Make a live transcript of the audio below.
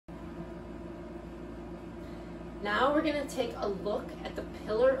Now we're going to take a look at the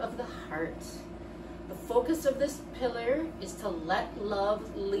pillar of the heart. The focus of this pillar is to let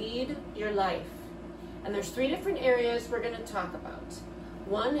love lead your life. And there's 3 different areas we're going to talk about.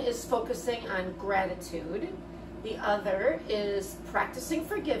 One is focusing on gratitude. The other is practicing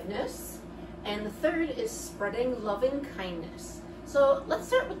forgiveness. And the third is spreading loving kindness. So let's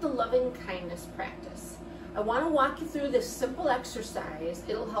start with the loving kindness practice. I want to walk you through this simple exercise.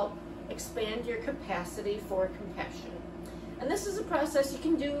 It'll help expand your capacity for compassion. And this is a process you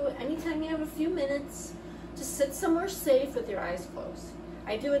can do anytime you have a few minutes. Just sit somewhere safe with your eyes closed.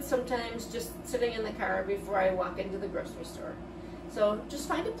 I do it sometimes just sitting in the car before I walk into the grocery store. So just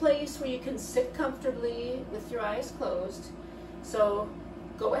find a place where you can sit comfortably with your eyes closed. So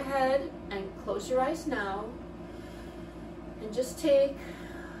go ahead and close your eyes now and just take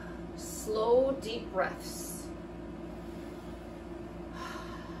slow, deep breaths.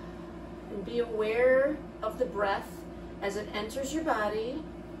 And be aware of the breath as it enters your body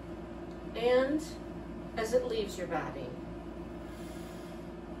and as it leaves your body.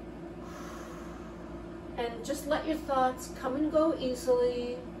 And just let your thoughts come and go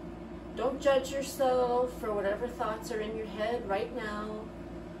easily. Don't judge yourself for whatever thoughts are in your head right now.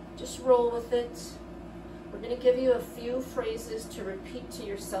 Just roll with it. We're going to give you a few phrases to repeat to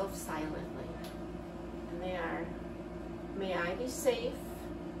yourself silently. And they are, may I be safe.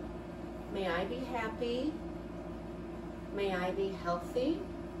 May I be happy. May I be healthy.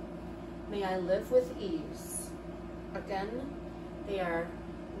 May I live with ease. Again, they are,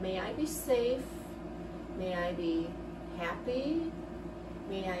 may I be safe. May I be happy.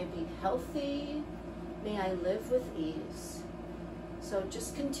 May I be healthy. May I live with ease. So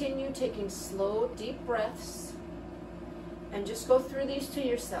just continue taking slow, deep breaths and just go through these to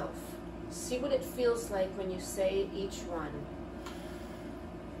yourself. See what it feels like when you say each one.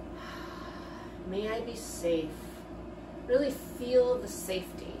 May I be safe. Really feel the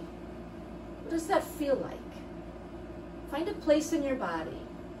safety. What does that feel like? Find a place in your body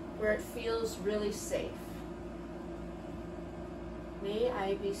where it feels really safe. May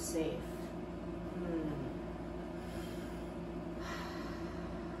I be safe.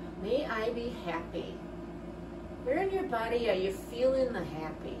 May I be happy. Where in your body are you feeling the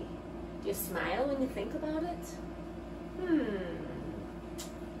happy? Do you smile when you think about it?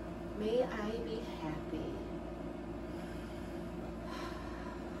 May I be happy.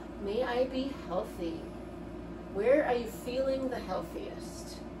 May I be healthy. Where are you feeling the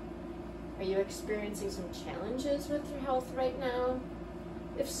healthiest? Are you experiencing some challenges with your health right now?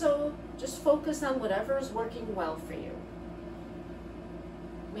 If so, just focus on whatever is working well for you.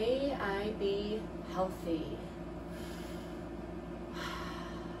 May I be healthy.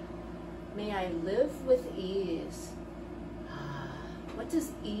 May I live with ease. What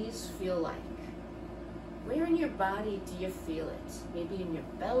does ease feel like? Where in your body do you feel it? Maybe in your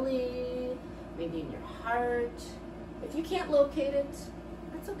belly, maybe in your heart. If you can't locate it,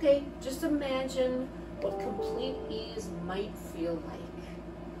 that's okay. Just imagine what complete ease might feel like.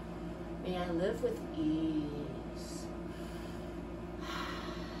 May I live with ease.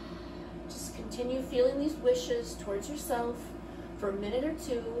 Just continue feeling these wishes towards yourself for a minute or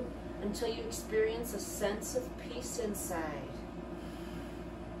two until you experience a sense of peace inside.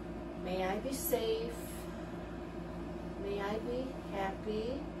 May I be safe. May I be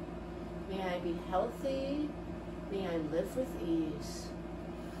happy. May I be healthy. May I live with ease.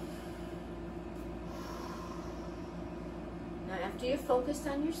 Now, after you're focused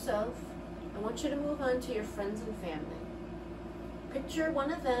on yourself, I want you to move on to your friends and family. Picture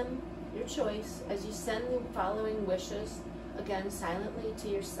one of them, your choice, as you send the following wishes, again silently to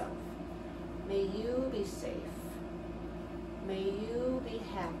yourself. May you be safe. May you be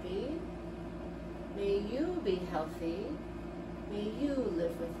happy. May you be healthy. May you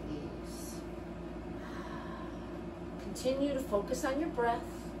live with ease. Continue to focus on your breath.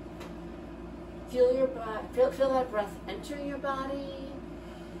 Feel that breath entering your body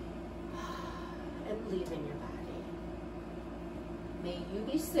and leaving your body. May you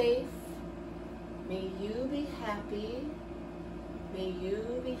be safe. May you be happy. May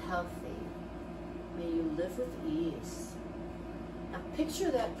you be healthy. May you live with ease. Now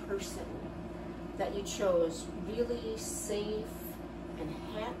picture that person that you chose really safe and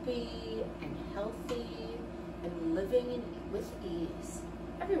happy and healthy and living with ease.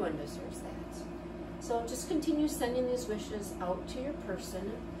 Everyone deserves that. So just continue sending these wishes out to your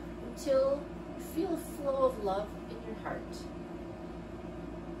person until you feel a flow of love in your heart.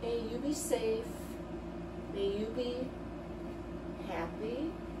 May you be safe. May you be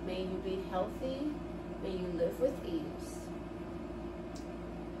happy. May you be healthy. May you live with ease.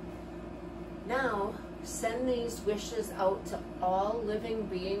 Now, Send these wishes out to all living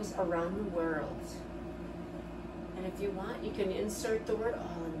beings around the world. And if you want, you can insert the word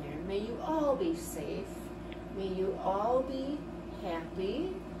all in there. May you all be safe. May you all be happy.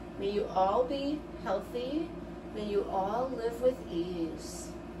 May you all be healthy. May you all live with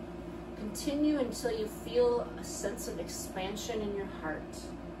ease. Continue until you feel a sense of expansion in your heart.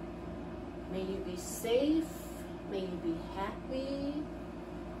 May you be safe. May you be happy.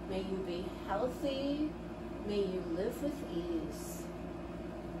 May you be healthy. May you live with ease.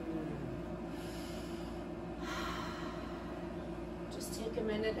 Just take a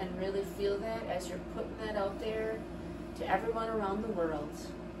minute and really feel that as you're putting that out there to everyone around the world.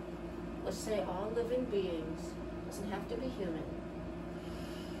 Let's say all living beings. Doesn't have to be human.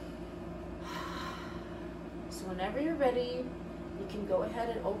 So whenever you're ready, you can go ahead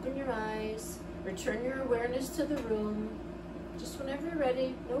and open your eyes, return your awareness to the room, just whenever you're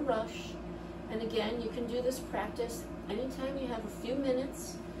ready, no rush. And again, you can do this practice anytime you have a few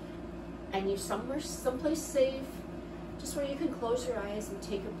minutes and you're someplace safe, just where you can close your eyes and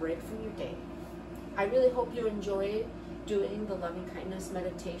take a break from your day. I really hope you enjoy doing the loving kindness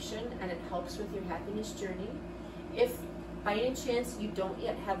meditation and it helps with your happiness journey. If by any chance you don't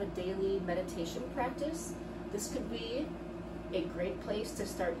yet have a daily meditation practice, this could be a great place to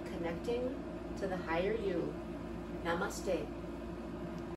start connecting to the higher you. Namaste.